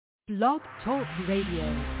Blog Talk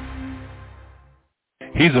Radio.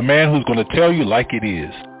 He's a man who's going to tell you like it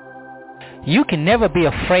is. You can never be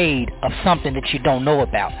afraid of something that you don't know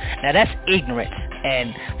about. Now that's ignorance,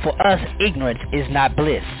 and for us, ignorance is not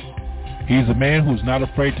bliss. He's a man who's not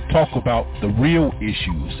afraid to talk about the real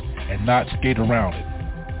issues and not skate around it.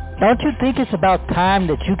 Don't you think it's about time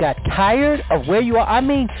that you got tired of where you are? I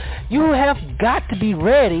mean, you have got to be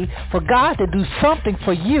ready for God to do something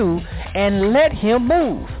for you and let him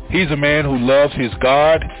move. He's a man who loves his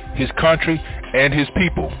God, his country, and his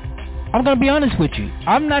people. I'm going to be honest with you.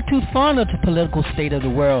 I'm not too fond of the political state of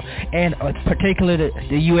the world, and particularly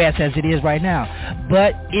the U.S. as it is right now.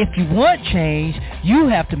 But if you want change, you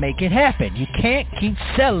have to make it happen. You can't keep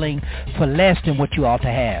settling for less than what you ought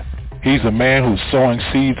to have. He's a man who's sowing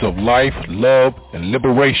seeds of life, love, and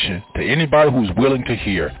liberation to anybody who's willing to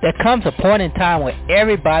hear. There comes a point in time where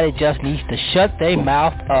everybody just needs to shut their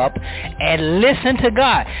mouth up and listen to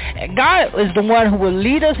God. And God is the one who will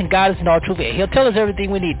lead us, and God is in all truth. He'll tell us everything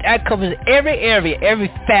we need. That covers every area, every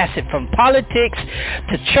facet, from politics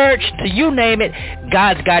to church to you name it.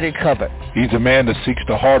 God's got it covered. He's a man that seeks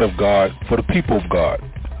the heart of God for the people of God.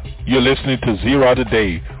 You're listening to Zero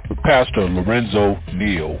Today with Pastor Lorenzo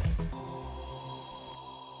Neal.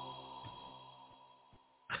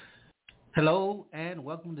 Hello and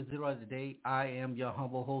welcome to Zero Today. I am your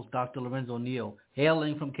humble host, Dr. Lorenzo Neal,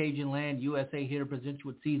 hailing from Cajun land, USA, here to present you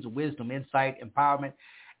with seeds of wisdom, insight, empowerment,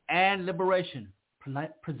 and liberation,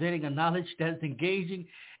 presenting a knowledge that's engaging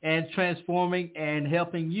and transforming and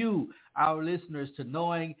helping you, our listeners, to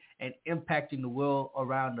knowing and impacting the world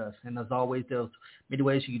around us. And as always, there's many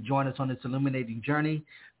ways you can join us on this illuminating journey.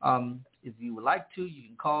 If you would like to, you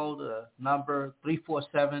can call the number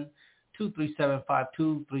 347-237-5230.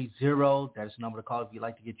 That's the number to call if you'd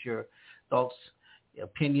like to get your thoughts,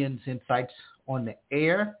 opinions, insights on the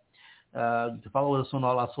air. You can follow us on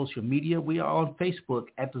all our social media. We are on Facebook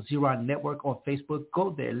at the Zero Network on Facebook.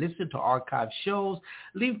 Go there, listen to archive shows,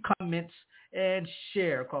 leave comments, and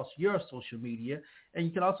share across your social media. And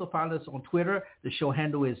you can also find us on Twitter. The show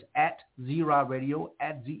handle is at Zera Radio,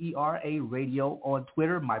 at Zera Radio on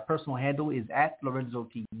Twitter. My personal handle is at Lorenzo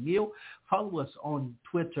T. Neal. Follow us on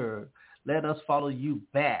Twitter. Let us follow you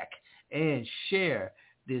back and share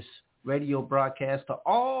this radio broadcast to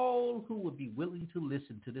all who would be willing to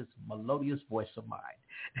listen to this melodious voice of mine.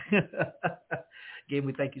 Again,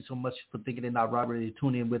 we thank you so much for thinking it not robbery to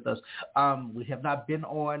tune in with us. We have not been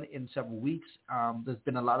on in several weeks. There's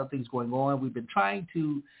been a lot of things going on. We've been trying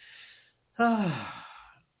to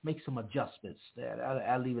make some adjustments.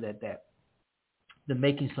 I'll leave it at that. Been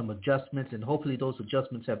making some adjustments, and hopefully those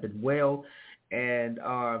adjustments have been well, and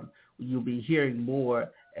you'll be hearing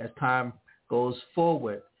more as time goes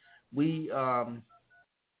forward. We and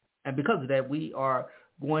because of that, we are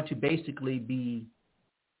going to basically be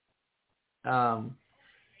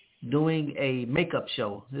doing a makeup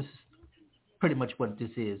show. This is pretty much what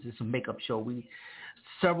this is. It's a makeup show.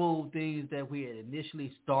 Several things that we had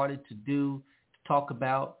initially started to do, to talk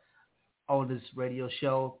about on this radio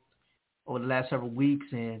show over the last several weeks,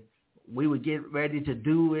 and we would get ready to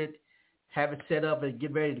do it, have it set up and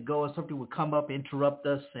get ready to go, and something would come up, interrupt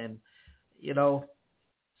us, and, you know,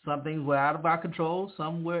 some things were out of our control.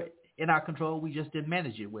 Some were in our control. We just didn't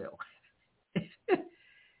manage it well.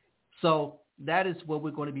 So that is what we're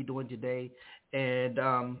going to be doing today. And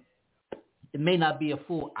it may not be a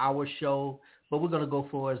full hour show, but we're going to go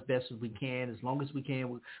for as best as we can, as long as we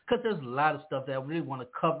can. Because there's a lot of stuff that I really want to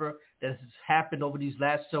cover that has happened over these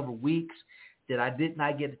last several weeks that I did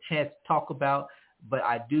not get a chance to talk about, but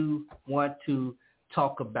I do want to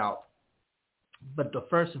talk about. But the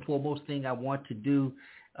first and foremost thing I want to do,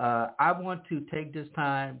 I want to take this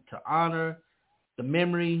time to honor the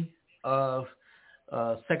memory of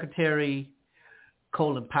Secretary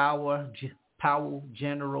Colin Powell,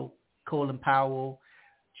 General Colin Powell,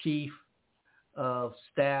 Chief of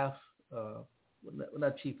Staff,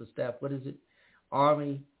 not Chief of Staff, what is it?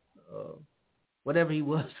 Army, whatever he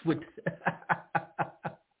was with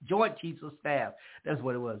Joint Chiefs of Staff. That's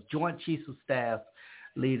what it was. Joint Chiefs of Staff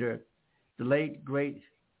leader, the late, great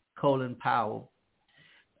Colin Powell.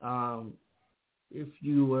 If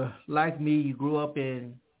you were like me, you grew up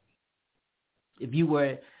if you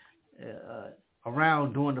were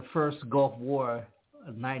around during the first Gulf War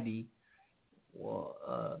of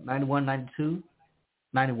 91, 92,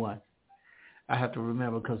 91. I have to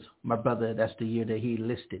remember because my brother, that's the year that he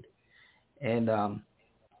enlisted and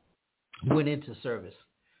went into service.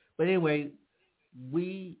 But anyway,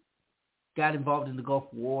 we got involved in the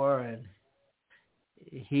Gulf War, and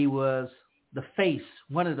he was the face,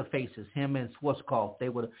 one of the faces, him and Schwarzkopf, they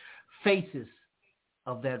were the faces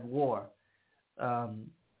of that war.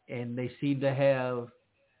 and they seem to have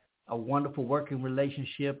a wonderful working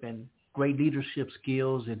relationship and great leadership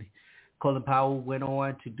skills. And Colin Powell went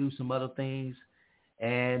on to do some other things,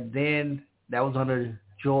 and then that was under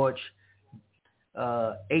George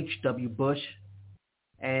H.W. Bush.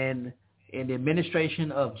 And in the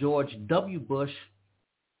administration of George W. Bush,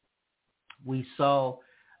 we saw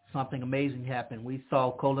something amazing happen. We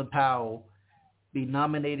saw Colin Powell be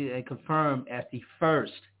nominated and confirmed as the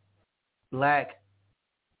first black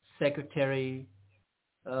Secretary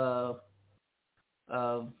of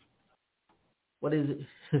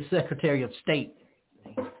Secretary of State.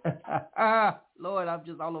 Lord, I'm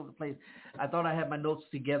just all over the place. I thought I had my notes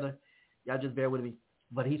together. Y'all just bear with me.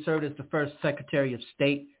 But he served as the first Secretary of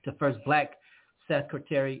State, the first black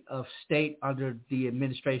Secretary of State under the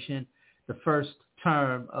administration, the first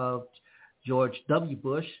term of George W.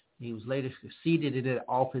 Bush. He was later succeeded in that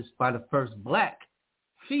office by the first black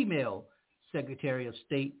female Secretary of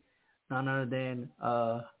State, none other than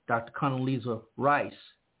Dr. Condoleezza Rice.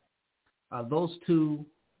 Those two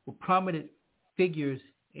were prominent figures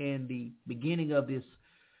in the beginning of this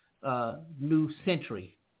new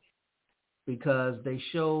century, because they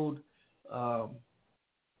showed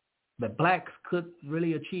that blacks could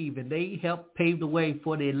really achieve, and they helped pave the way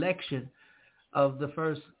for the election of the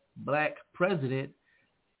first black president,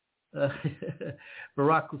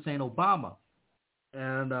 Barack Hussein Obama.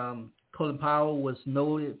 And Colin Powell was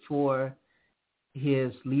noted for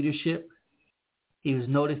his leadership. He was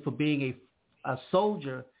noted for being a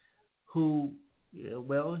soldier who,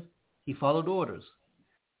 he followed orders.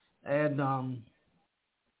 And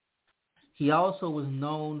he also was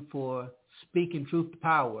known for speaking truth to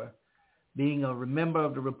power, being a member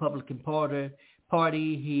of the Republican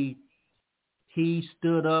Party. He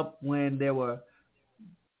stood up when there were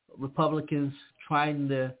Republicans trying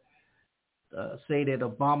to say that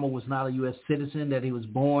Obama was not a U.S. citizen, that he was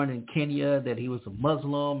born in Kenya, that he was a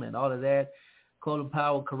Muslim and all of that. Colin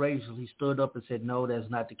Powell courageously stood up and said, no, that's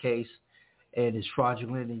not the case, and it's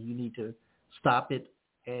fraudulent, and you need to stop it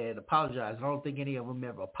and apologize. I don't think any of them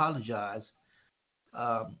ever apologized.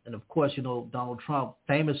 And, of course, Donald Trump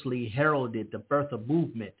famously heralded the birther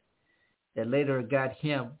movement that later got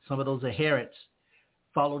him, some of those adherents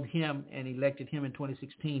followed him and elected him in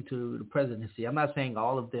 2016 to the presidency. I'm not saying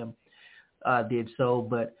all of them did so,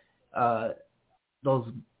 but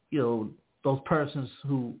those persons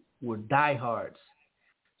who were diehards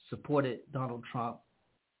supported Donald Trump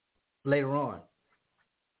later on.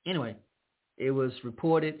 Anyway, it was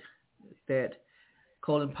reported that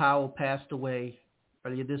Colin Powell passed away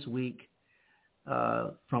earlier this week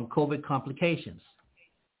from COVID complications.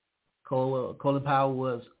 Colin Powell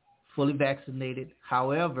was fully vaccinated.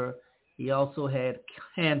 However, he also had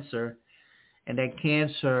cancer, and that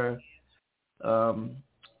cancer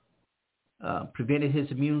prevented his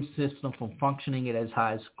immune system from functioning at its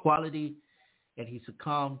highest quality, and he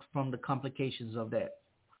succumbed from the complications of that.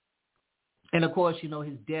 And of course,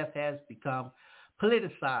 his death has become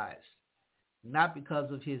politicized, not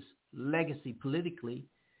because of his legacy politically,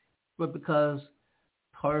 but because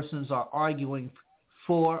persons are arguing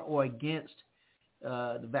for or against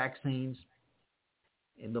the vaccines,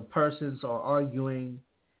 and the persons are arguing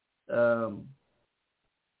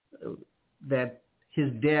that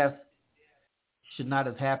his death should not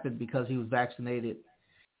have happened because he was vaccinated,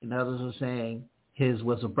 and others are saying his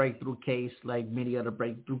was a breakthrough case like many other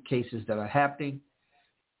breakthrough cases that are happening.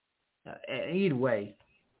 Either way,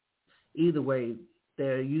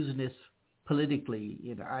 they're using this politically.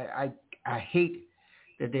 I hate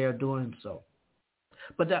that they are doing so.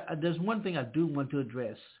 But there's one thing I do want to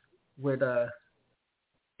address with,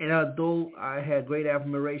 and although I had great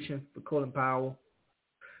admiration for Colin Powell,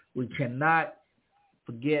 we cannot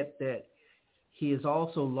forget that he is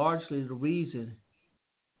also largely the reason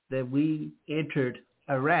that we entered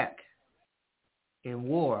Iraq in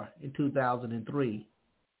war in 2003.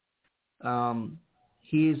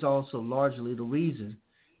 He is also largely the reason,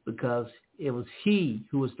 because it was he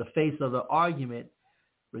who was the face of the argument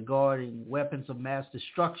regarding weapons of mass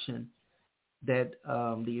destruction that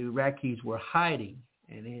the Iraqis were hiding.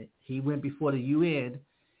 And he went before the UN,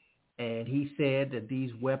 and he said that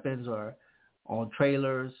these weapons are on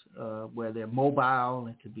trailers where they're mobile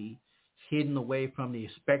and could be hidden away from the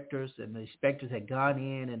inspectors. And the inspectors had gone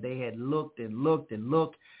in, and they had looked and looked and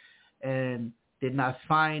looked and did not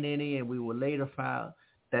find any. And we were later found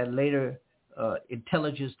that later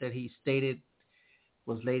intelligence that he stated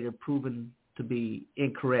was later proven to be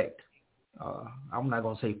incorrect. I'm not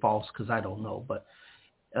going to say false because I don't know, but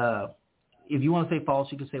if you want to say false,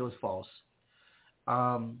 you can say it was false.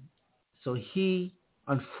 So he,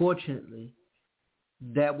 unfortunately,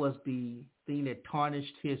 that was the thing that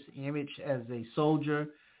tarnished his image as a soldier,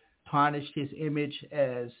 tarnished his image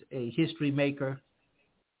as a history maker,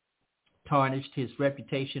 tarnished his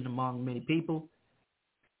reputation among many people,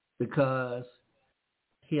 because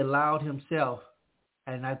he allowed himself,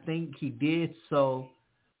 and I think he did so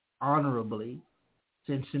honorably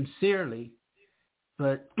and sincerely,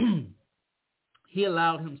 but he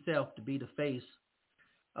allowed himself to be the face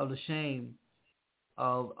of the shame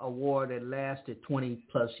of a war that lasted 20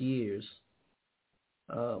 plus years,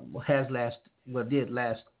 did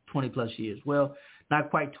last 20 plus years. Well, not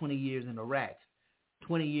quite 20 years in Iraq,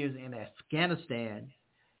 20 years in Afghanistan,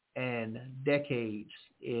 and decades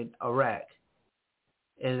in Iraq.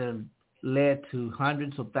 And it led to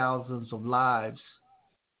hundreds of thousands of lives,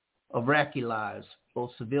 Iraqi lives,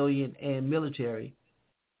 both civilian and military,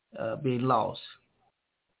 being lost.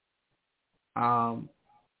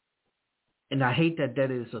 And I hate that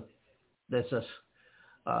that's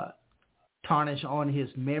a tarnish on his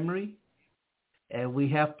memory, and we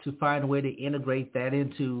have to find a way to integrate that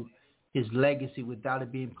into his legacy without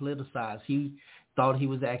it being politicized. He thought he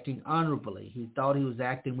was acting honorably. He thought he was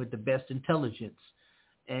acting with the best intelligence,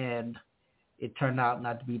 and it turned out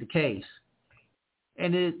not to be the case.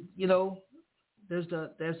 And there's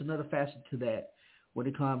another facet to that when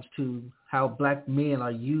it comes to how black men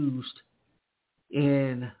are used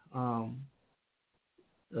in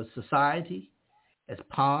society as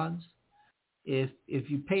pawns. If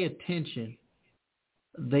you pay attention,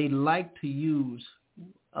 they like to use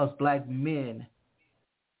us black men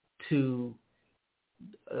to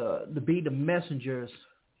be the messengers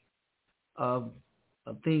of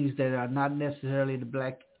things that are not necessarily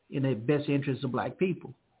in the best interest of black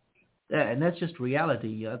people. And that's just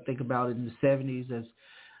reality. I think about it in the 70s as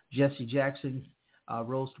Jesse Jackson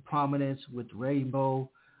rose to prominence with the Rainbow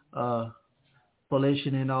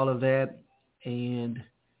Coalition and all of that. And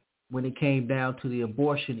when it came down to the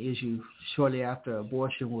abortion issue, shortly after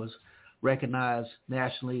abortion was recognized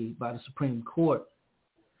nationally by the Supreme Court,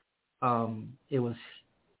 it was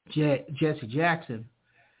Jesse Jackson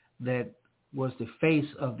that was the face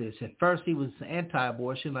of this. At first, he was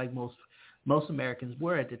anti-abortion, like most Americans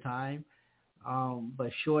were at the time,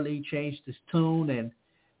 but shortly he changed his tune and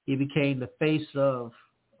he became the face of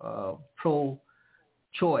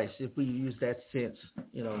pro-choice, if we use that sense,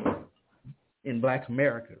 in Black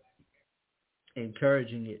America,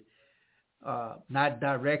 encouraging it, not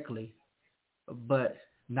directly, but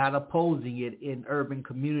not opposing it in urban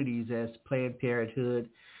communities as Planned Parenthood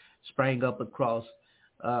sprang up across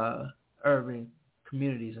urban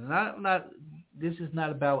communities. And this is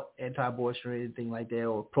not about anti-abortion or anything like that,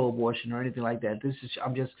 or pro-abortion or anything like that.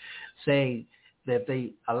 I'm just saying that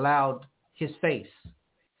they allowed his face,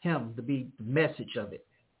 him, to be the message of it,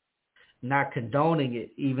 not condoning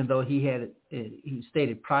it, even though he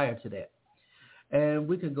stated prior to that. And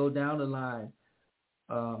we can go down the line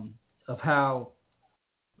of how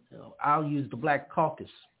I'll use the Black Caucus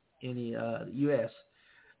in the U.S.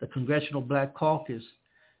 The Congressional Black Caucus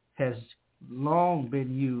has long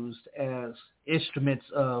been used as instruments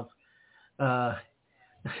of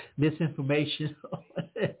misinformation.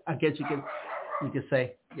 I guess you could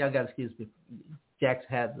say, y'all got to excuse me, Jackson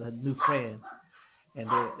has a new friend, and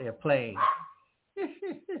they're playing.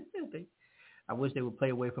 I wish they would play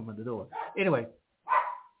away from the door. Anyway,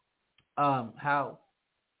 how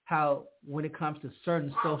when it comes to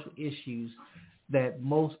certain social issues that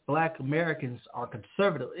most Black Americans are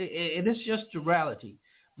conservative, and it's just the reality.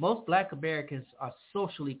 Most Black Americans are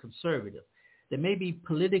socially conservative. They may be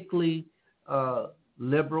politically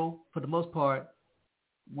liberal. For the most part,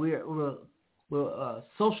 we're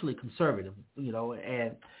socially conservative,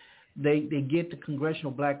 and they get the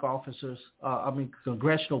Congressional Black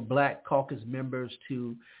Congressional Black Caucus members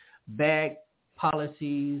to back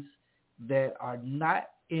policies that are not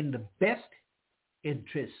in the best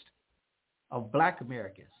interest of Black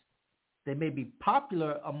Americans. They may be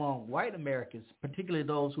popular among white Americans, particularly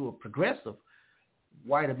those who are progressive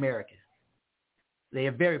white Americans. They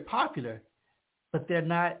are very popular, but they're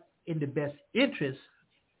not in the best interest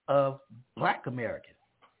of Black Americans.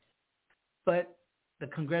 But the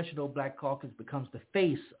Congressional Black Caucus becomes the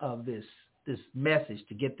face of this message,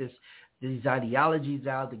 to get these ideologies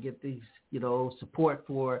out, to get these support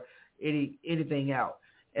for anything out.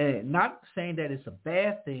 And not saying that it's a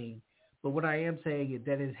bad thing, but what I am saying is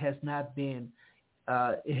that it has not been,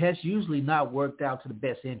 it has usually not worked out to the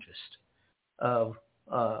best interest of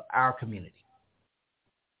our community.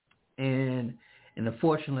 And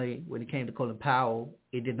unfortunately, when it came to Colin Powell,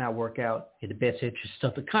 it did not work out in the best interest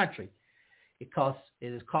of the country. It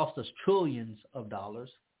has cost us trillions of dollars,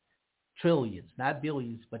 trillions, not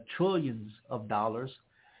billions, but trillions of dollars,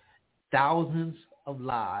 thousands of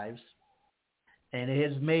lives, and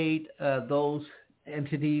it has made those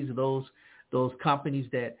entities, those companies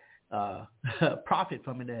that profit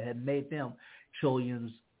from it, that have made them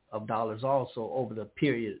trillions of dollars also over the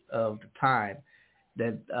period of the time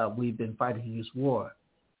that we've been fighting this war.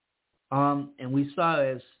 And we saw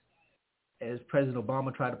as President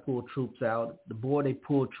Obama tried to pull troops out, the more they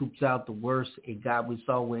pulled troops out, the worse it got. We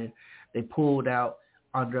saw when they pulled out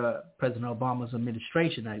under President Obama's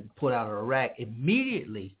administration, they pulled out of Iraq,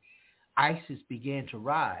 immediately ISIS began to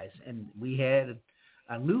rise, and we had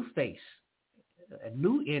a new face, a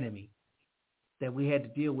new enemy that we had to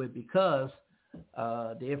deal with because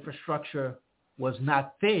the infrastructure was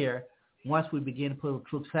not there once we began to pull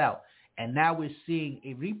troops out. And now we're seeing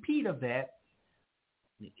a repeat of that.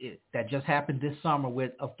 That just happened this summer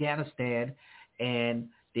with Afghanistan and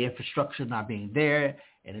the infrastructure not being there.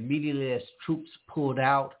 And immediately as troops pulled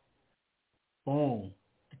out, boom,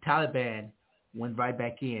 the Taliban went right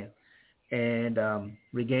back in and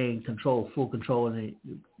regained control, full control. And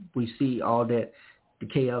we see all that, the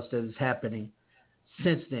chaos that is happening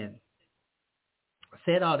since then. I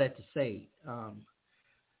said all that to say,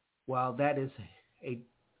 while that is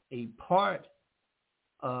a part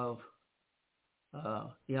of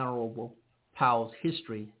the Honorable Powell's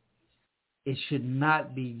history, it should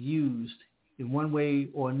not be used in one way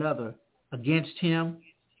or another against him,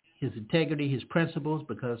 his integrity, his principles,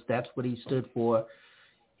 because that's what he stood for.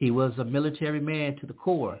 He was a military man to the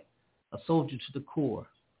core, a soldier to the core.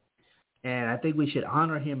 And I think we should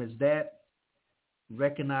honor him as that,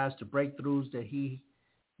 recognize the breakthroughs that he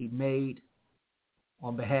made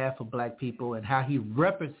on behalf of black people and how he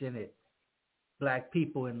represented black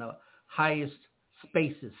people in the highest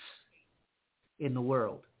spaces in the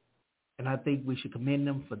world. And I think we should commend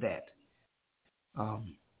him for that.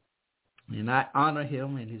 And I honor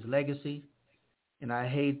him and his legacy. And I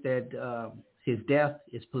hate that his death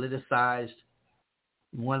is politicized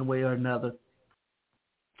in one way or another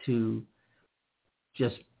to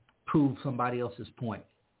just prove somebody else's point.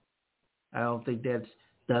 I don't think that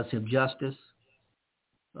does him justice,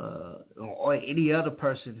 or any other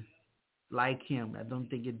person like him. I don't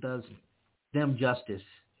think it does them justice,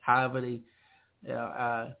 however they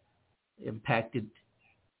impacted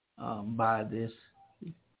by this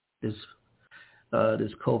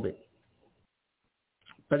COVID.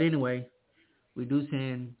 But anyway, we do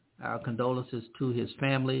send our condolences to his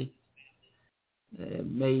family.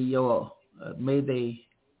 May they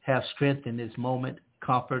have strength in this moment,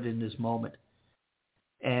 comfort in this moment,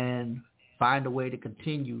 and find a way to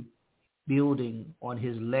continue building on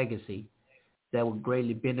his legacy that will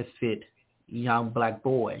greatly benefit young black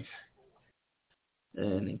boys,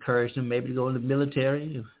 and encourage them maybe to go in the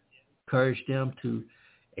military, encourage them to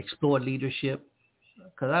explore leadership.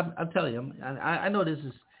 Because I'm telling you, I know this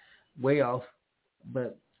is way off,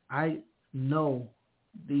 but I know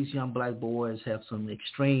these young black boys have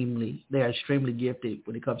they're extremely gifted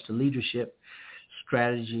when it comes to leadership,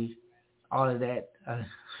 strategy, all of that.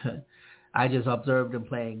 I just observed them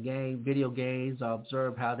playing video games. I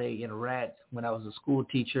observed how they interact when I was a school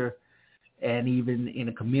teacher, and even in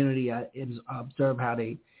the community, I observed how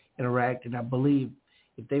they interact. And I believe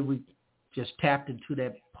if they would just tapped into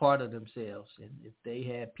that part of themselves, and if they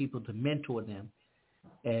had people to mentor them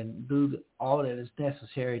and do all that is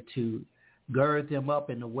necessary to gird them up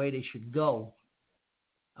in the way they should go,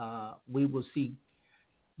 we will see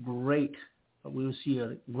a great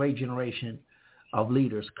generation of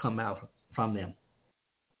leaders come out from them.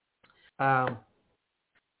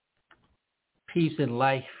 Peace and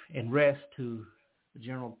life and rest to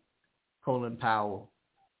General Colin Powell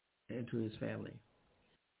and to his family.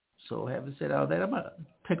 So having said all that, I'm going to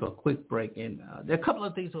take a quick break. And there are a couple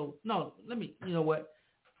of things. You know what?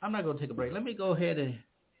 I'm not going to take a break. Let me go ahead and,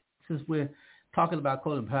 since we're talking about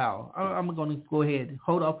Colin Powell, I'm going to go ahead and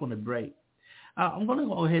hold up on the break. I'm going to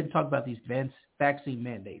go ahead and talk about these vaccine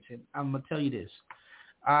mandates. And I'm going to tell you this.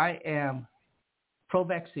 I am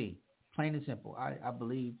pro-vaccine, plain and simple. I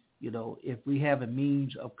believe, if we have a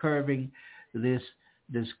means of curbing this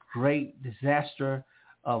great disaster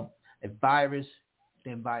of a virus,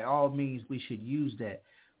 then by all means we should use that.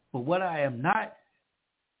 But what I am not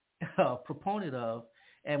a proponent of,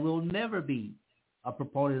 and will never be a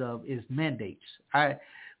proponent of, is mandates.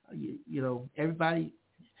 Everybody,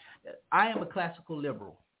 I am a classical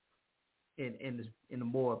liberal in a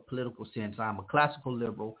more political sense. I'm a classical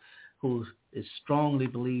liberal who is strongly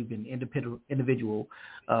believe in individual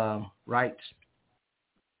rights.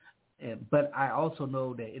 But I also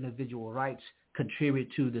know that individual rights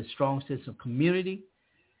contribute to the strong sense of community,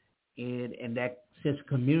 and that sense of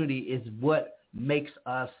community is what makes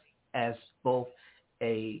us as both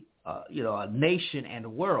a a nation and a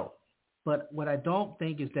world. But what I don't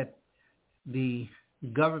think is that the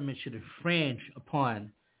government should infringe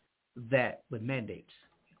upon that with mandates.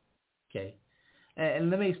 Okay, and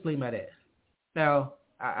let me explain by that. Now,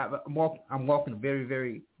 I'm walking a very,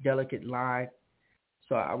 very delicate line,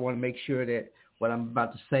 so I want to make sure that what I'm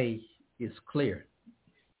about to say is clear.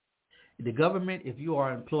 The government, if you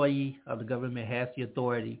are an employee of the government, has the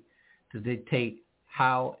authority to dictate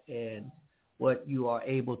how and what you are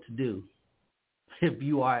able to do. If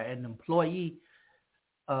you are an employee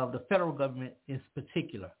of the federal government in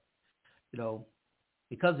particular,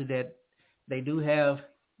 because of that, they do have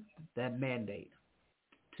that mandate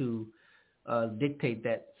to dictate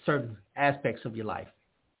that certain aspects of your life.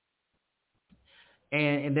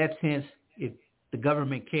 And in that sense, if the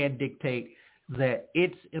government can dictate that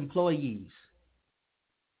its employees,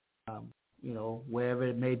 wherever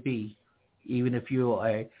it may be, even if you're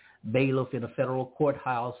a bailiff in a federal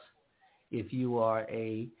courthouse, if you are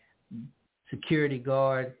a security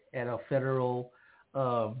guard at a federal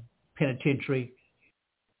penitentiary,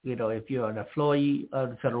 if you're an employee of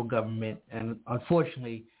the federal government, and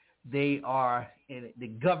unfortunately, they are in the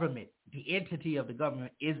government, the entity of the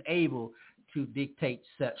government is able to dictate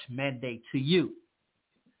such mandate to you.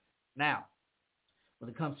 Now, when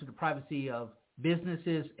it comes to the privacy of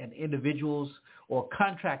businesses and individuals or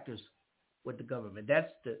contractors with the government,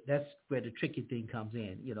 that's where the tricky thing comes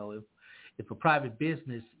in. If a private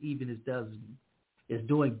business even is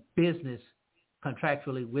doing business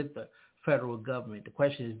contractually with the federal government, the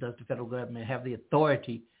question is, does the federal government have the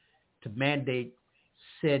authority to mandate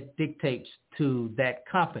said dictates to that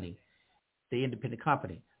company, the independent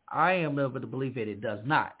company? I am of the belief that it does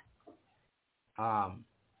not.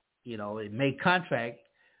 It may contract,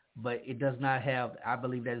 but it does not have, I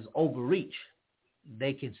believe that is overreach.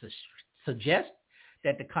 They can suggest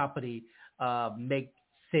that the company make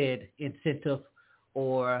said incentive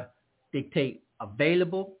or dictate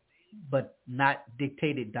available, but not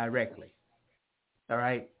dictated directly. All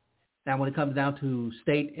right. Now, when it comes down to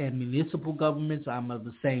state and municipal governments, I'm of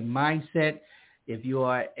the same mindset. If you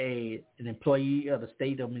are an employee of the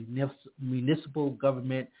state or municipal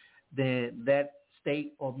government, then that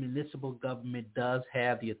state or municipal government does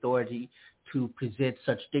have the authority to present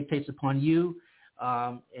such dictates upon you,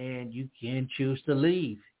 and you can choose to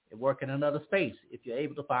leave and work in another space if you're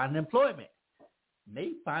able to find employment.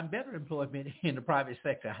 Maybe find better employment in the private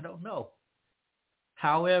sector. I don't know.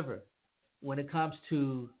 However, when it comes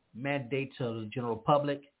to mandates of the general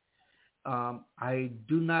public, I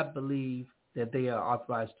do not believe that they are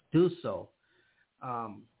authorized to do so.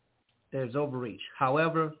 There's overreach.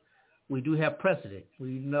 However, we do have precedent.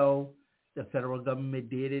 We know the federal government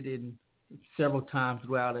did it in several times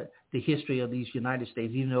throughout the history of these United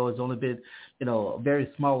States, even though it's only been, a very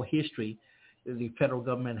small history. The federal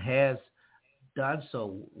government has done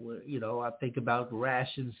so. I think about the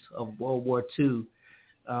rations of World War II,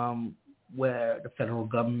 where the federal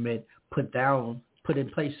government put in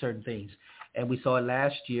place certain things. And we saw it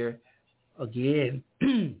last year again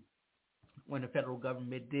when the federal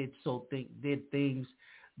government did things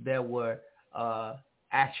that were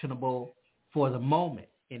actionable for the moment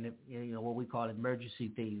in what we call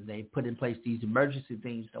emergency things. They put in place these emergency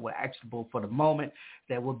things that were actionable for the moment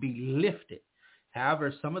that would be lifted.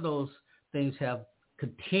 However, some of those things have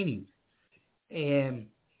continued, and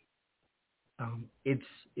it's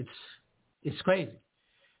crazy.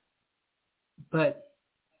 But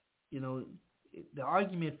the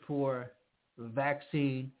argument for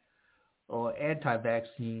vaccine or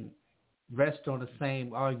anti-vaccine rests on the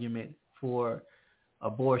same argument for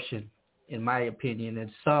abortion, in my opinion, and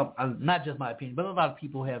some, not just my opinion, but a lot of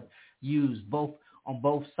people have used on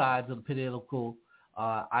both sides of the political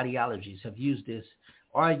ideologies have used this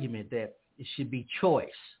argument that it should be choice,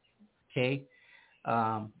 okay?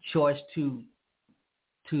 Choice to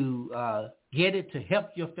get it, to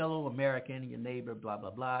help your fellow American, your neighbor, blah,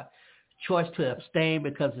 blah, blah. Choice to abstain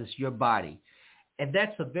because it's your body. And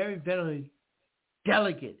that's a very, very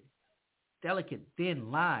delicate,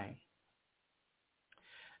 thin line.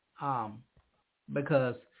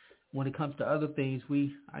 Because when it comes to other things,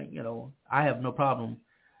 I have no problem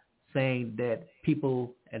saying that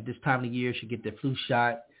people at this time of the year should get their flu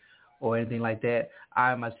shot or anything like that.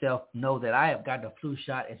 I myself know that I have gotten a flu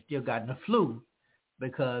shot and still gotten the flu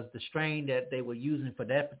because the strain that they were using for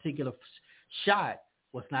that particular shot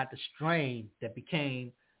was not the strain that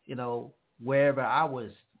became, wherever I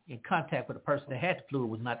was in contact with a person that had the flu, it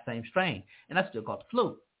was not the same strain. And I still got the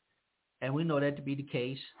flu. And we know that to be the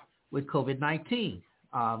case with COVID-19.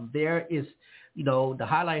 There is, the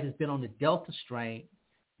highlight has been on the Delta strain,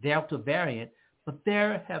 Delta variant, but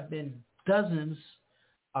there have been dozens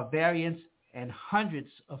variants and hundreds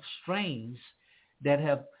of strains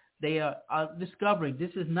that they are discovering.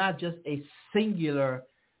 This is not just a singular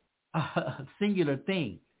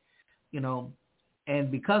thing,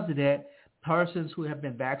 and because of that, persons who have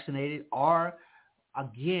been vaccinated are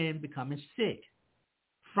again becoming sick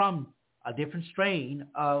from a different strain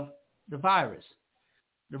of the virus.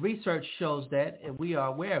 The research shows that, and we are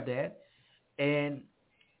aware of that, and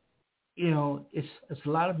it's a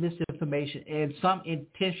lot of misinformation and some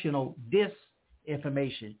intentional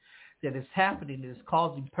disinformation that is happening that is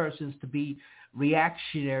causing persons to be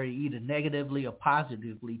reactionary either negatively or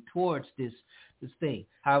positively towards this thing.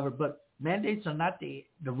 However, but mandates are not the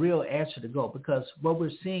real answer to go, because what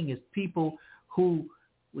we're seeing is people who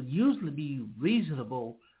would usually be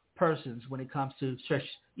reasonable persons when it comes to such,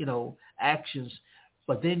 actions,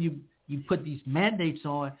 but then you put these mandates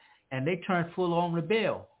on and they turn full on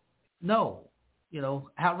rebel. No,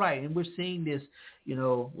 outright. And we're seeing this,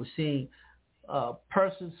 we're seeing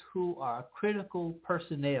persons who are critical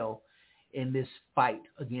personnel in this fight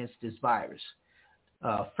against this virus.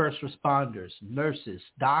 First responders, nurses,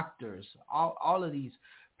 doctors, all of these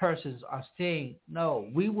persons are saying, no,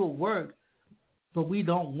 we will work, but we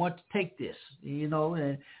don't want to take this,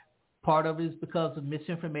 and part of it is because of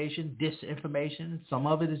misinformation, disinformation. Some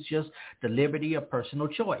of it is just the liberty of personal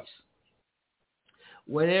choice.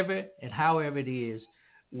 Whatever and however it is,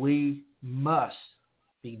 we must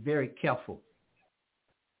be very careful.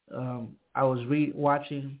 I was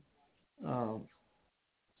watching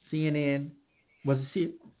CNN.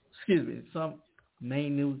 Some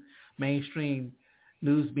mainstream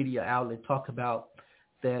news media outlet talk about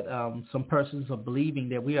that some persons are believing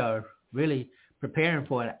that we are really preparing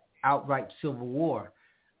for an outright civil war,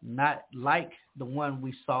 not like the one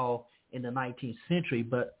we saw in the 19th century,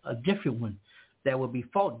 but a different one that will be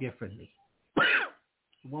fought differently.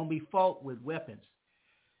 It won't be fought with weapons.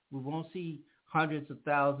 We won't see hundreds of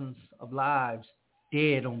thousands of lives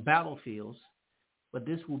dead on battlefields, but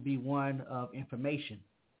this will be one of information.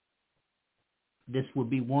 This will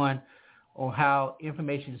be one on how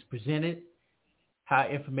information is presented, how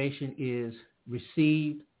information is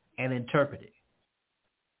received and interpreted.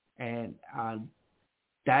 And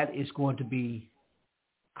that is going to be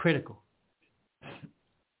critical.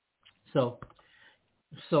 So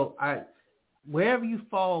wherever you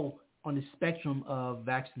fall on the spectrum of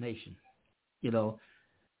vaccination,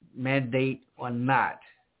 mandate or not,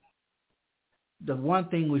 the one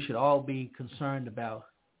thing we should all be concerned about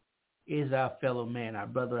is our fellow man, our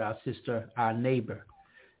brother, our sister, our neighbor.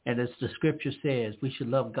 And as the scripture says, we should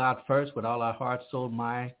love God first with all our heart, soul,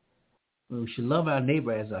 mind. We should love our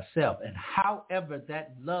neighbor as ourselves. And however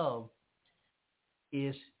that love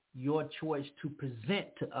is your choice to present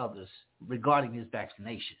to others regarding this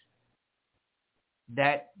vaccination.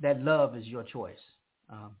 That love is your choice.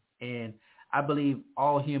 And I believe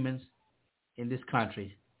all humans in this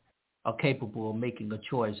country are capable of making a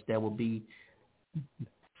choice that will be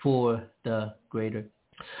for the greater.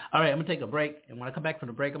 All right, I'm going to take a break. And when I come back from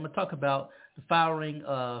the break, I'm going to talk about the firing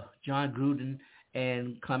of John Gruden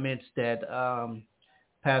and comments that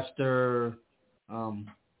Pastor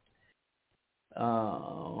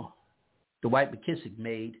Dwight McKissick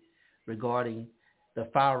made regarding the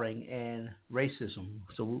firing and racism.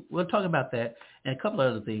 So we'll talk about that and a couple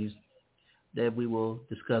of other things that we will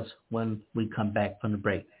discuss when we come back from the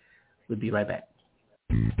break. We'll be right back.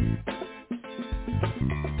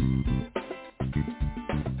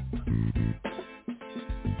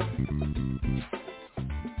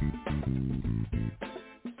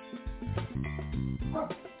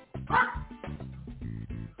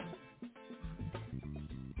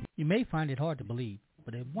 You may find it hard to believe,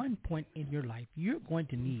 but at one point in your life, you're going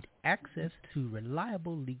to need access to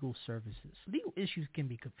reliable legal services. Legal issues can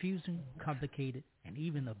be confusing, complicated, and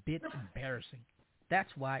even a bit embarrassing.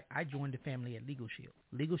 That's why I joined the family at Legal Shield.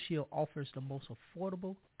 Legal Shield offers the most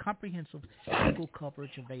affordable, comprehensive legal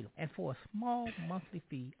coverage available. And for a small monthly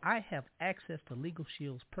fee, I have access to Legal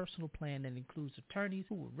Shield's personal plan that includes attorneys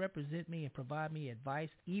who will represent me and provide me advice,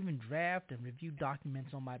 even draft and review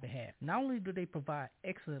documents on my behalf. Not only do they provide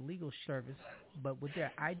excellent legal service, but with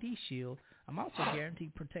their ID Shield, I'm also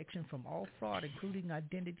guaranteed protection from all fraud, including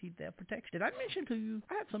identity theft protection. Did I mention to you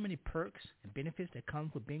I have so many perks and benefits that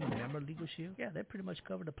come with being a member of Legal Shield? Yeah, they pretty much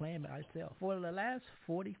cover the plan by itself. For the last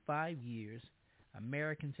 45 years,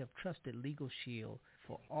 Americans have trusted Legal Shield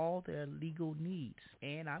for all their legal needs,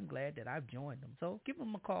 and I'm glad that I've joined them. So give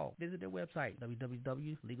them a call. Visit their website,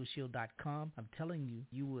 www.legalshield.com. I'm telling you,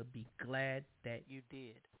 you will be glad that you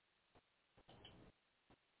did.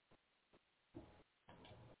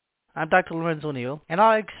 I'm Dr. Lorenzo Neal, and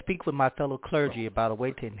I speak with my fellow clergy about a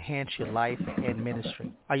way to enhance your life and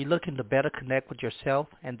ministry. Are you looking to better connect with yourself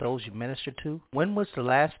and those you minister to? When was the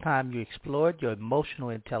last time you explored your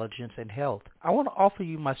emotional intelligence and health? I want to offer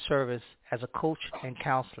you my service as a coach and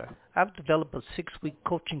counselor. I've developed a 6-week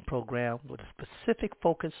coaching program with a specific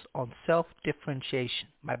focus on self-differentiation.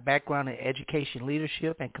 My background in education,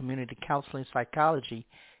 leadership, and community counseling psychology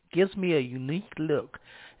gives me a unique look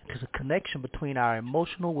into the connection between our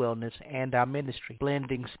emotional wellness and our ministry.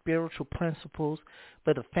 Blending spiritual principles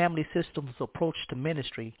with a family systems approach to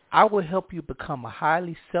ministry, I will help you become a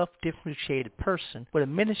highly self-differentiated person with a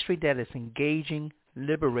ministry that is engaging,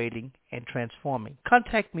 liberating, and transforming.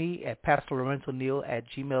 Contact me at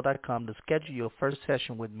pastorlorenzoneal@gmail.com to schedule your first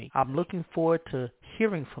session with me. I'm looking forward to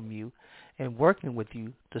hearing from you and working with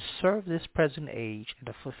you to serve this present age and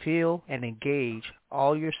to fulfill and engage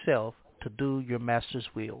all yourself to do your master's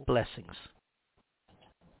will. Blessings.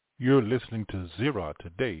 You're listening to Zera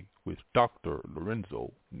Today with Dr.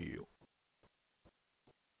 Lorenzo Neal.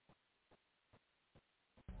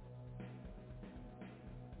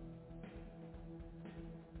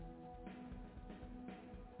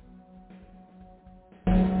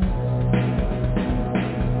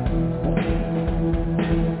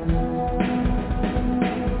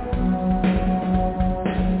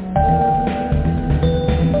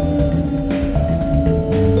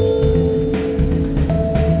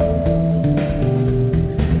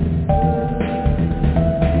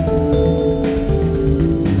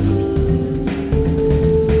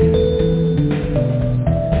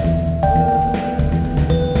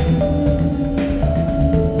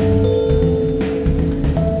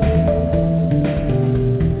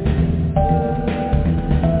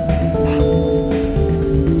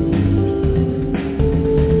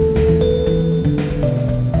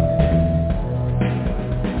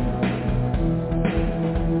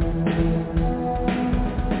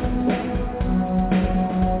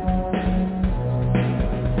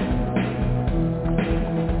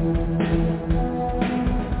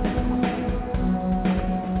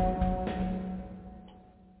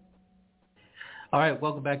 All right,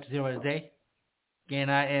 welcome back to Zera Today. Again,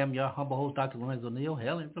 I am your humble host, Dr. Lorenzo Neal,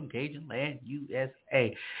 hailing from Cajun Land,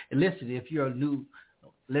 USA. And listen, if you're a new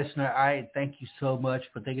listener, I thank you so much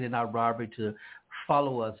for thinking it not robbery to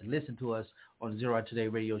follow us and listen to us on Zera Today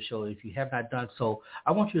radio show. If you have not done so,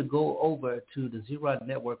 I want you to go over to the Zera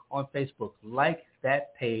Network on Facebook, like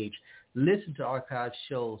that page, listen to archived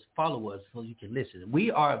shows, follow us so you can listen.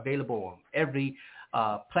 We are available on every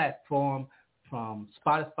platform from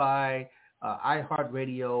Spotify,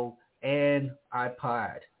 iHeartRadio, and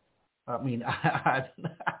iPod.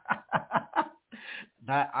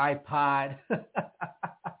 Not iPod.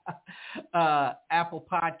 Apple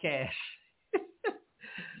Podcast.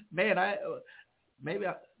 Man, I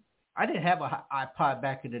didn't have an iPod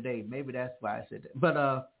back in the day. Maybe that's why I said that.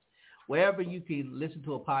 But wherever you can listen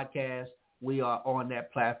to a podcast, we are on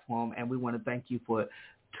that platform, and we want to thank you for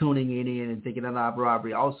tuning in and thinking of our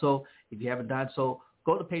robbery. Also, if you haven't done so,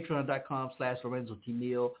 go to patreon.com/Lorenzo T.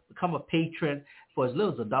 Neal. Become a patron for as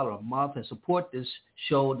little as $1 a month and support this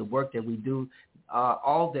show, the work that we do,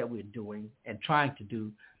 all that we're doing and trying to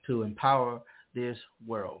do to empower this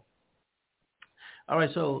world. All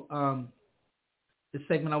right, so this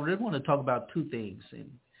segment, I really want to talk about two things.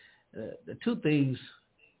 And the two things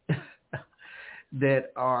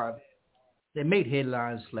that made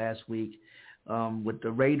headlines last week with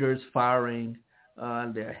the Raiders firing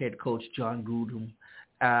their head coach, John Gruden.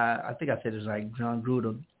 I think I said it was like John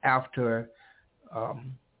Gruden after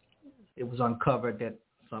it was uncovered that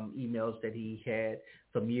some emails that he had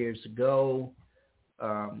some years ago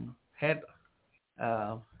had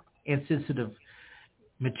insensitive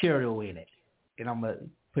material in it. And I'm going to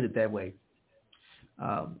put it that way.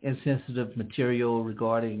 Insensitive material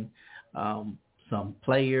regarding some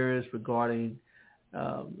players, regarding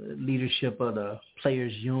leadership of the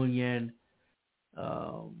players' union,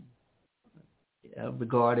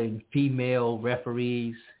 regarding female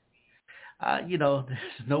referees.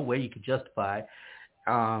 There's no way you could justify.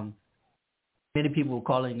 Many people were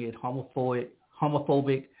calling it homophobic,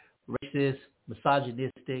 racist,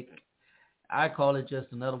 misogynistic. I call it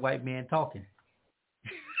just another white man talking.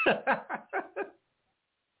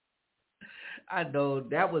 I know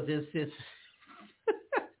that was insensitive.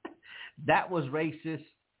 That was racist.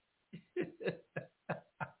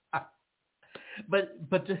 But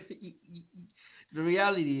the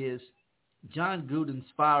reality is, John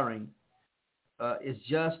Gruden's firing is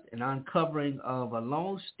just an uncovering of a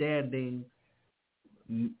long-standing,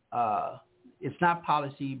 it's not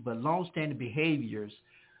policy, but long-standing behaviors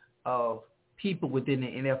of people within the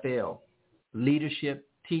NFL, leadership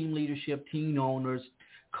team leadership, team owners,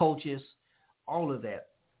 coaches, all of that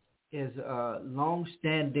is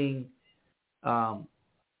long-standing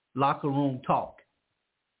locker room talk.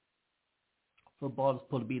 Football is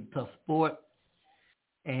supposed to be a tough sport,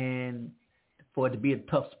 and for it to be a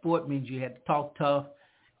tough sport means you had to talk tough,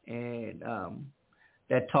 and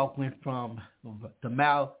that talk went from the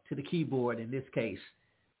mouth to the keyboard in this case,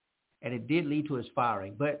 and it did lead to his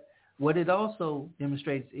firing. But what it also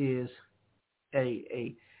demonstrates is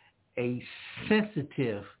a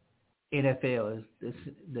sensitive NFL.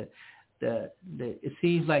 It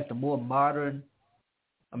seems like the more modern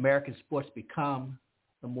American sports become,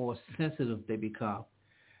 the more sensitive they become,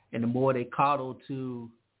 and the more they coddle to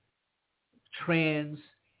trends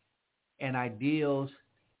and ideals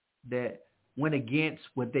that went against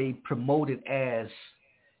what they promoted as,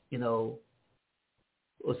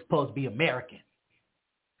 was supposed to be American.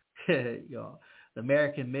 The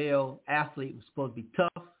American male athlete was supposed to be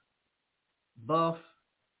tough, buff,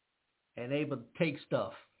 and able to take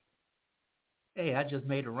stuff. Hey, I just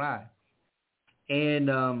made a rhyme. And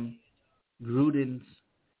Gruden's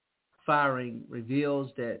firing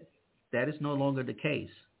reveals that is no longer the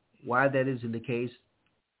case. Why that isn't the case,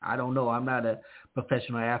 I don't know. I'm not a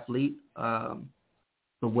professional athlete, but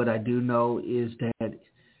what I do know is that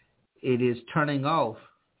it is turning off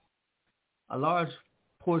a large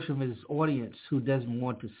portion of his audience who doesn't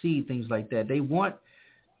want to see things like that. They want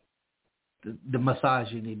the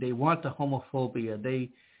misogyny. They want the homophobia.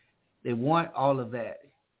 They want all of that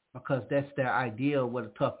because that's their idea of what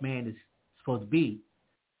a tough man is supposed to be.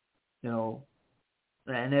 And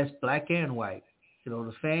that's black and white.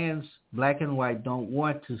 The fans, black and white, don't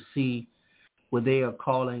want to see what they are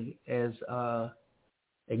calling as a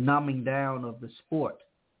numbing down of the sport,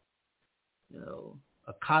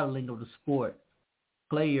 a coddling of the sport.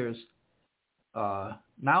 Players not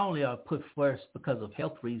only are put first because of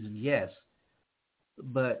health reasons, yes,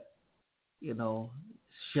 but, it's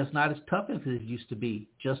just not as tough as it used to be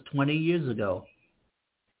just 20 years ago.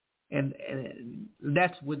 And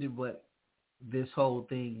that's really what this whole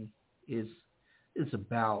thing is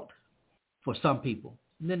about for some people.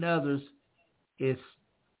 And then others, it's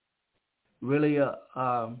really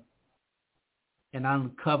an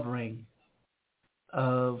uncovering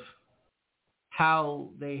of how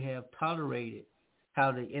they have tolerated,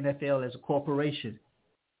 how the NFL as a corporation,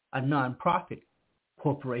 a non-profit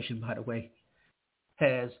corporation, by the way,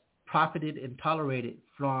 has profited and tolerated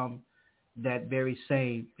from that very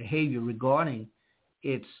same behavior regarding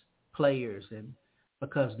its players. And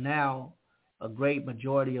because now a great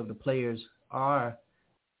majority of the players are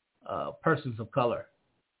persons of color,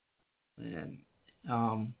 and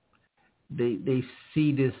they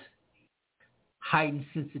see this heightened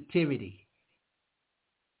sensitivity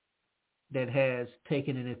that has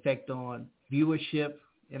taken an effect on viewership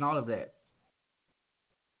and all of that.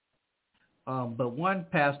 But one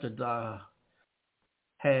pastor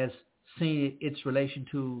has seen its relation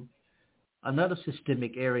to another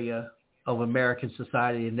systemic area of American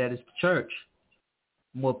society, and that is the church.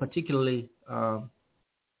 More particularly,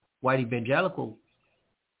 white evangelical.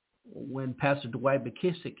 When Pastor Dwight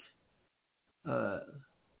McKissick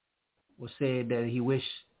was saying that he wished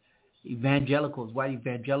white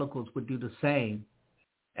evangelicals would do the same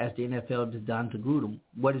as the NFL has done to Gruden.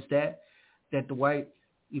 What is that? That the white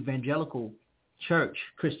evangelical church,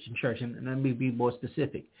 Christian church, and let me be more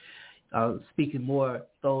specific, speaking more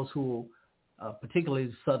those who, particularly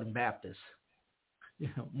the Southern Baptists,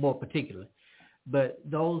 more particularly, but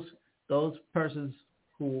those persons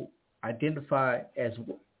who identify as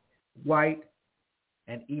white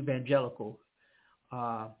and evangelical,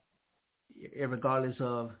 regardless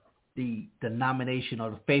of the denomination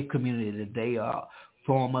or the faith community that they are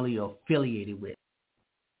formally affiliated with,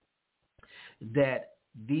 that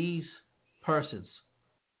these persons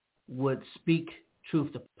would speak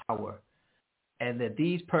truth to power, and that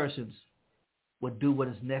these persons would do what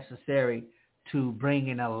is necessary to bring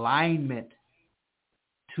in alignment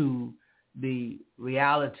to the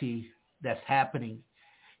reality that's happening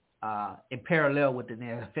in parallel with the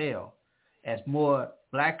NFL, as more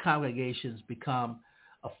black congregations become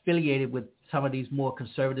affiliated with some of these more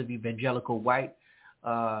conservative evangelical white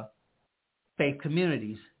faith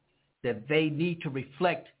communities, that they need to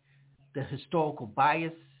reflect the historical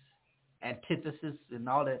bias, antithesis, and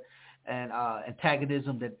all that, and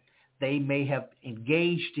antagonism that they may have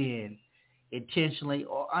engaged in intentionally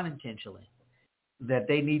or unintentionally, that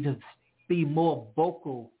they need to be more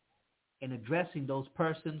vocal in addressing those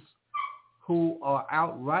persons who are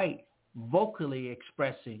outright vocally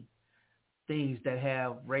expressing things that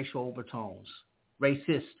have racial overtones,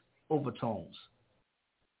 racist overtones.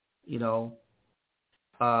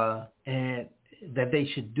 and that they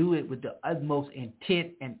should do it with the utmost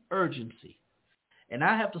intent and urgency. And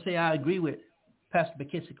I have to say I agree with Pastor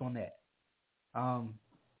McKissick on that. And,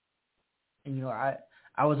 you know,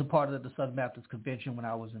 I was a part of the Southern Baptist Convention when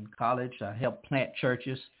I was in college. I helped plant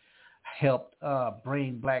churches, helped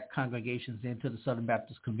bring black congregations into the Southern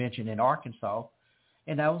Baptist Convention in Arkansas.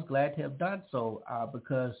 And I was glad to have done so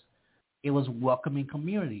because it was a welcoming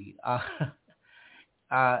community.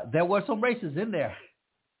 There were some races in there.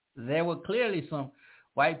 There were clearly some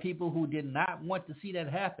white people who did not want to see that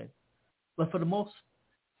happen. But for the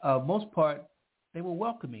most part, they were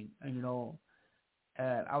welcoming. And, you know,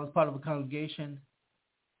 I was part of a congregation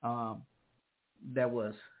that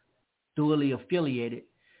was dually affiliated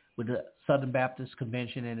with the Southern Baptist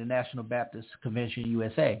Convention and the National Baptist Convention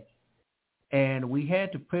USA. And we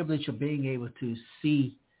had the privilege of being able to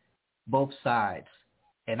see both sides.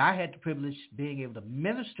 And I had the privilege of being able to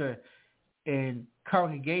minister in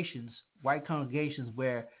congregations, white congregations,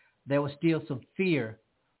 where there was still some fear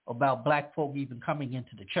about black folk even coming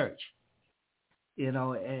into the church. You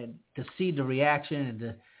know, and to see the reaction and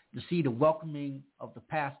to see the welcoming of the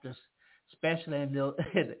pastors, especially in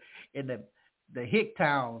the hick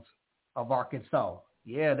towns of Arkansas.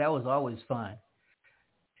 Yeah, that was always fun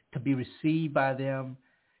to be received by them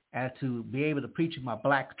and to be able to preach in my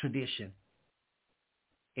black tradition.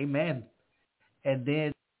 Amen. And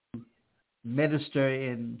then minister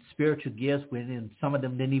in spiritual gifts when some of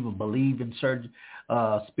them didn't even believe in certain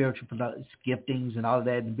spiritual giftings and all of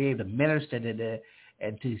that, and be able to minister to that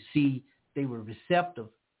and to see they were receptive.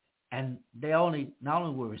 And they not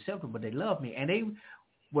only were receptive, but they loved me. And they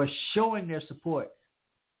were showing their support,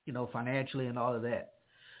 you know, financially and all of that.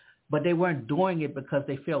 But they weren't doing it because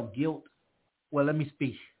they felt guilt. Well, let me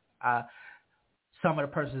speak. Some of the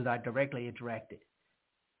persons I directly interacted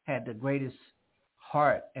had the greatest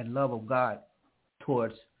heart and love of God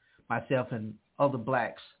towards myself and other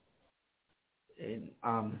blacks. And,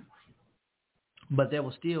 but there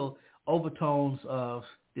were still overtones of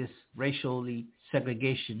this racially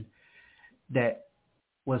segregation that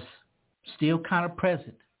was still kind of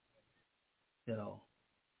present, you know.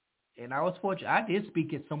 And I was fortunate. I did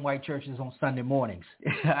speak at some white churches on Sunday mornings.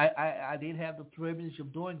 I did have the privilege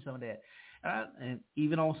of doing some of that. And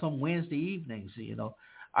even on some Wednesday evenings, you know.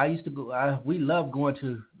 I used to go. We loved going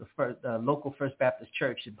to the local First Baptist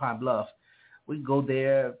Church in Pine Bluff. We'd go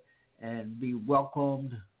there and be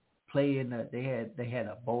welcomed. Play in they had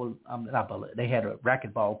a bowl. They had a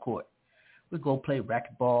racquetball court. We'd go play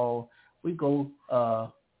racquetball. We'd go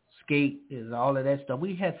skate and all of that stuff.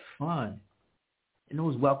 We had fun, and it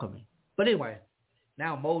was welcoming. But anyway,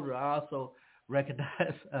 now I'm older. I also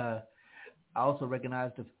recognize.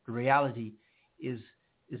 The reality is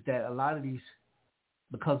that a lot of these,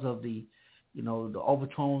 because of the, you know, the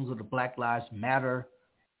overtones of the Black Lives Matter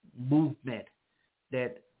movement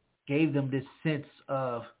that gave them this sense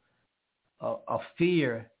of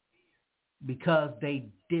fear because they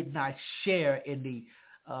did not share in the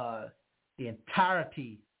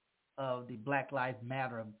entirety of the Black Lives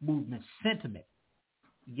Matter movement sentiment.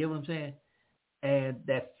 You get what I'm saying? And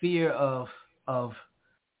that fear of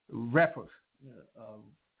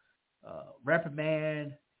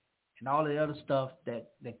reprimand and all the other stuff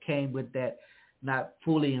that came with that, not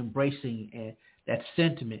fully embracing that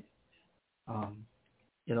sentiment.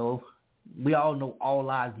 You know, we all know all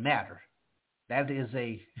lives matter. That is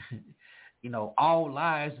you know, all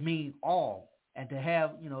lives mean all. And to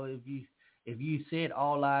have, you know, if you said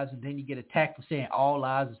all lives and then you get attacked for saying all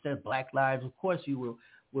lives instead of black lives, of course you will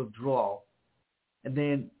withdraw. And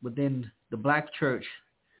then within the black church,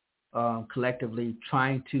 collectively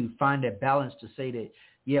trying to find that balance to say that,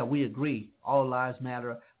 yeah, we agree, all lives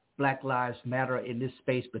matter, black lives matter in this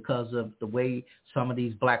space because of the way some of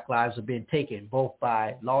these black lives have been taken, both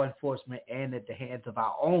by law enforcement and at the hands of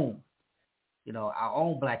our own, you know, our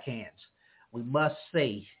own black hands. We must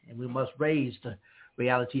say and we must raise the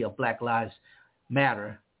reality of Black Lives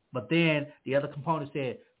Matter. But then the other component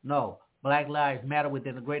said, no, Black Lives Matter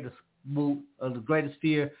within the greatest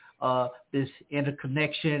sphere of this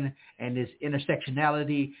interconnection and this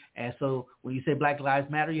intersectionality. And so when you say Black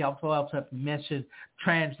Lives Matter, you also have to mention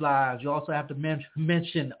trans lives. You also have to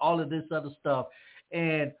mention all of this other stuff.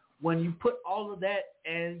 And when you put all of that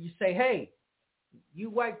and you say, hey, you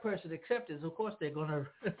white person accept this, of course they're going to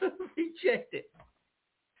reject it.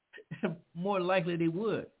 More likely they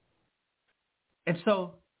would. And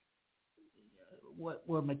so what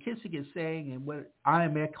McKissick is saying and what I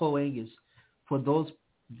am echoing is for those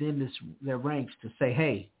within their ranks to say,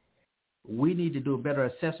 hey, we need to do a better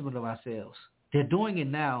assessment of ourselves. They're doing it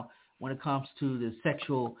now when it comes to the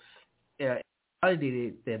sexual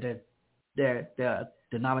identity that their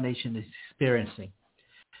denomination is experiencing,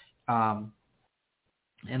 and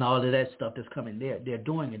all of that stuff that's coming. They're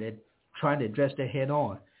doing it. They're trying to address that head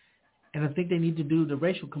on, and I think they need to do the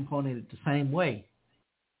racial component the same way,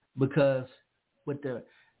 because with the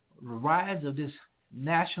rise of this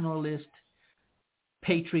nationalist,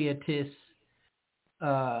 patriotist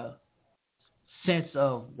sense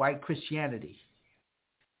of white Christianity,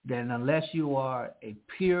 then unless you are a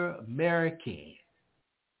pure American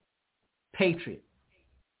patriot,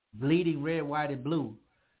 bleeding red, white, and blue,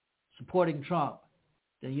 supporting Trump,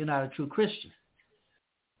 then you're not a true Christian.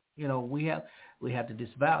 You know, we have to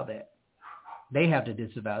disavow that. They have to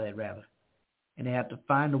disavow that, rather, and they have to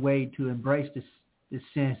find a way to embrace this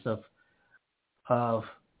sense of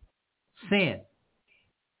sin.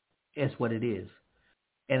 Is what it is,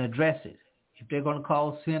 and address it. If they're going to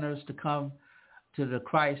call sinners to come to the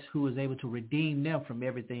Christ who is able to redeem them from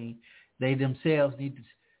everything, they themselves need to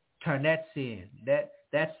turn that sin, that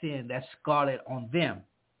sin, that scarlet on them,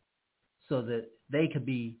 so that they could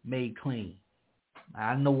be made clean.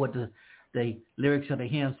 I know what the lyrics of the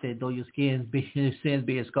hymn said, though your sins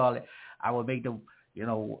be as scarlet, I will make them,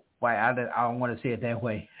 why I don't want to say it that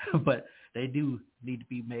way, but they do need to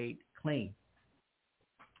be made clean.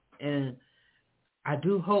 And I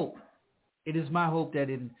do hope, it is my hope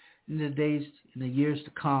that in the days, in the years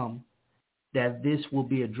to come, that this will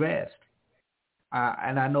be addressed.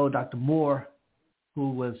 And I know Dr. Moore,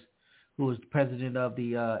 who was the president of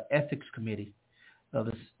the ethics committee of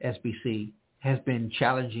the SBC, has been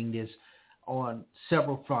challenging this on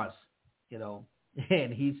several fronts,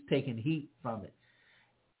 and he's taken heat from it.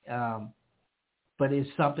 But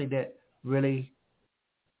it's something that they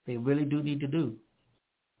really do need to do.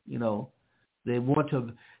 If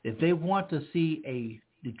they want to see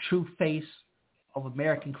the true face of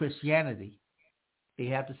American Christianity, they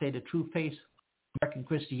have to say the true face of American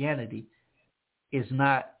Christianity is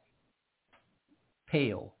not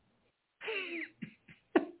pale.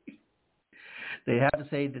 They have to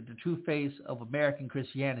say that the true face of American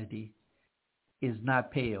Christianity is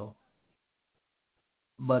not pale,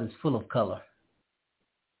 but it's full of color.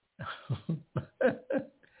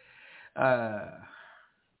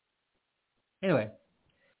 Anyway.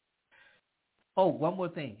 Oh, one more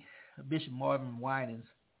thing. Bishop Marvin Winans,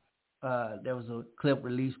 there was a clip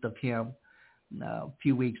released of him a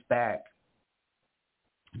few weeks back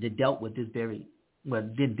that dealt with this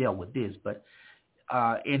didn't deal with this, but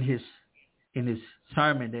in his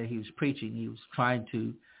sermon that he was preaching, he was trying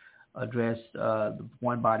to address the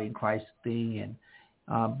one body in Christ thing, and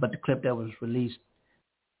but the clip that was released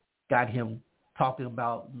got him talking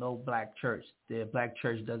about no black church. The black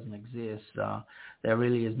church doesn't exist. There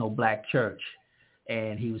really is no black church.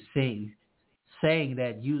 And he was saying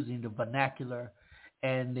that using the vernacular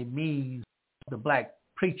and the means of the black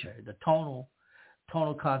preacher, the tonal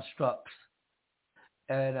constructs,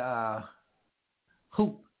 and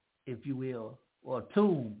hoop, if you will, or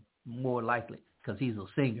tune, more likely, because he's a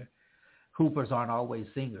singer. Hoopers aren't always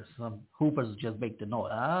singers. Some hoopers just make the noise.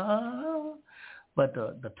 But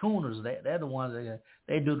the tuners, they're the ones that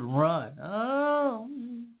they do the run. Oh,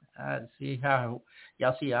 I see how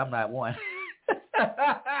y'all see. I'm not one.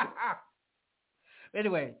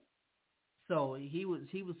 Anyway, so he was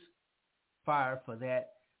fired for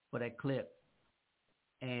that clip,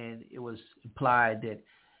 and it was implied that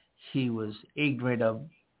he was ignorant of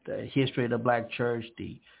the history of the black church,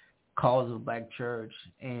 the cause of the black church,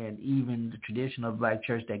 and even the tradition of the black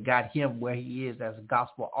church that got him where he is as a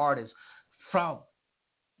gospel artist from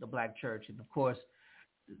the black church. And of course,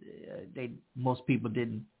 most people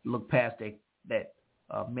didn't look past that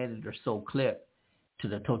minute or so clip to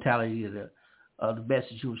the totality of the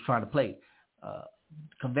message he was trying to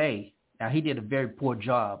convey. Now, he did a very poor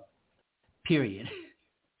job, period,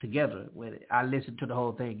 together with it. I listened to the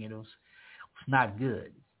whole thing, and it was not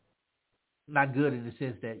good. Not good in the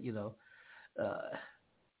sense that,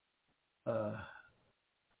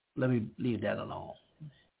 let me leave that alone.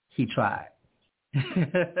 He tried.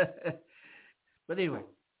 But anyway,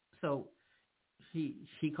 so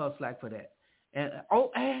he caught slack for that. And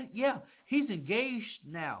he's engaged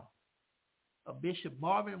now. Bishop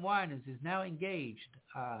Marvin Winans is now engaged,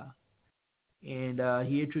 and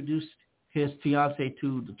he introduced his fiancée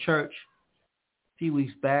to the church a few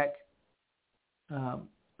weeks back.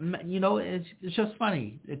 It's just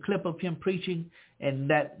funny, the clip of him preaching and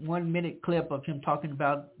that 1 minute clip of him talking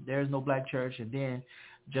about there's no black church, and then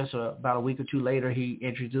just about a week or two later he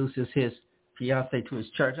introduces his fiancée to his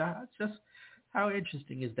church. Just how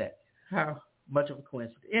interesting is that? How much of a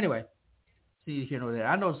coincidence? Anyway, see here or there.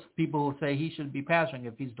 I know people who say he shouldn't be pastoring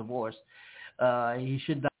if he's divorced. He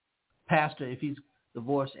should not pastor if he's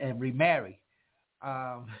divorce and remarry.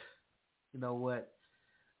 You know what?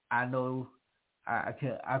 I know I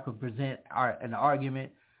could present an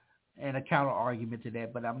argument and a counter argument to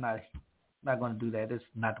that, but I'm not going to do that. It's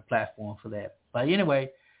not the platform for that. But anyway,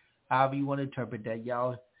 however you want to interpret that,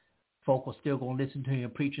 y'all folk are still going to listen to him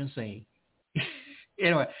preach and sing.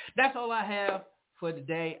 Anyway, that's all I have for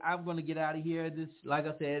today. I'm going to get out of here. This, like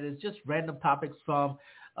I said, is just random topics from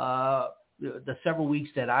the several weeks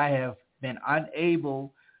that I have been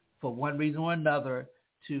unable, for one reason or another,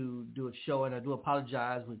 to do a show, and I do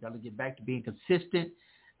apologize. We've got to get back to being consistent.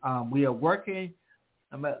 We are working.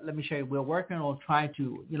 Let me show you. We're working on trying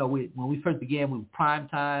to, when we first began, we were prime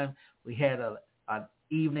time. We had an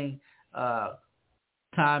evening time,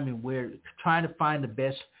 and we're trying to find the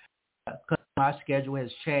best. My schedule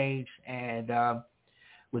has changed, and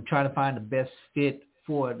we're trying to find the best fit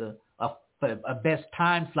for a best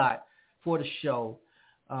time slot for the show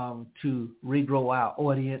to regrow our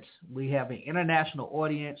audience. We have an international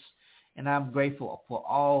audience, and I'm grateful for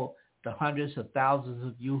all the hundreds of thousands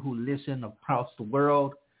of you who listen across the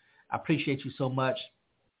world. I appreciate you so much.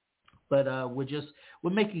 But we're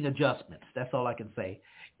making adjustments. That's all I can say,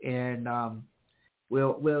 and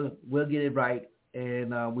we'll get it right.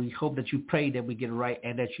 And we hope that you pray that we get it right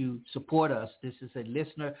and that you support us. This is a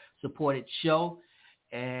listener-supported show,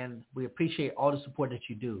 and we appreciate all the support that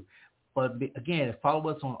you do. But again, follow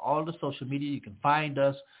us on all the social media. You can find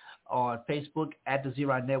us on Facebook at the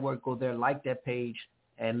Z-Rod Network. Go there, like that page,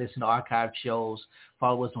 and listen to archived shows.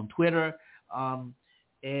 Follow us on Twitter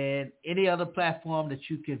and any other platform that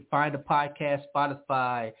you can find a podcast,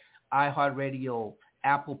 Spotify, iHeartRadio,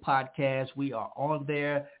 Apple Podcasts. We are on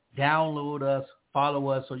there. Download us, follow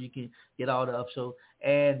us so you can get all the episodes,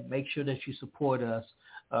 and make sure that you support us,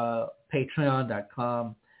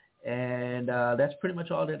 patreon.com. And that's pretty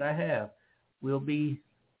much all that I have. We'll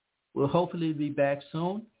hopefully be back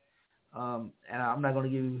soon. And I'm not going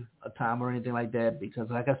to give you a time or anything like that because,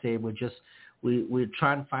 like I said, we're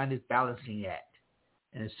trying to find this balancing act.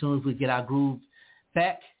 And as soon as we get our groove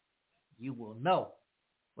back, you will know.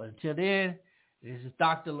 But until then, this is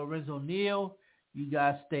Dr. Lorenzo Neal. You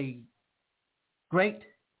guys stay great,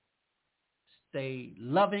 stay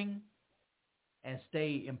loving, and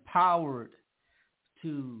stay empowered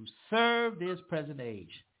to serve this present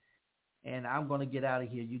age. And I'm going to get out of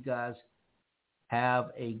here. You guys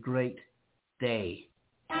have a great day.